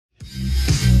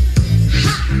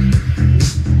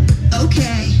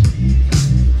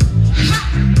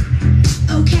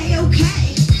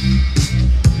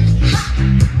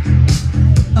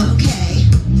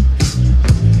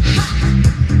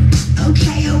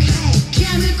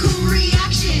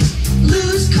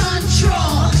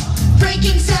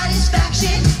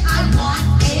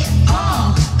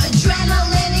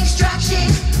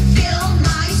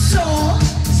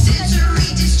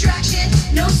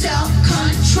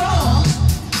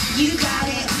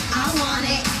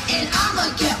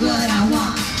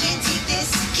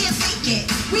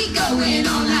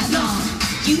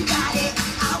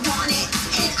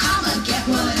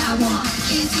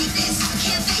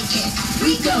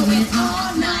going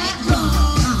all night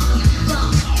long.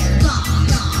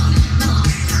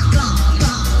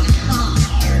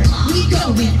 We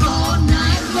going all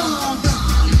night long.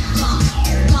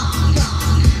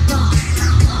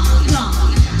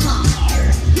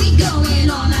 We going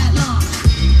all night long.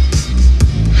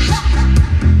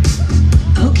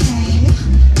 Okay.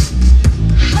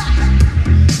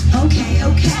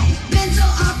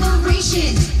 Mental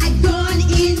operation, I've gone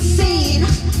insane.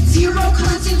 Zero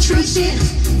concentration,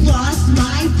 lost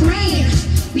my brain.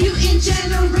 Mutant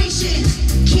generation,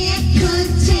 can't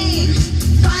contain.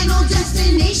 Final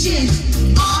destination,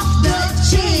 off the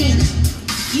chain.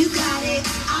 You got it,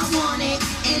 I want it,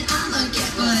 and I'ma get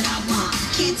what I want.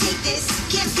 Can't take this,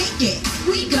 can't fake it.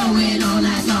 We going all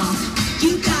night long.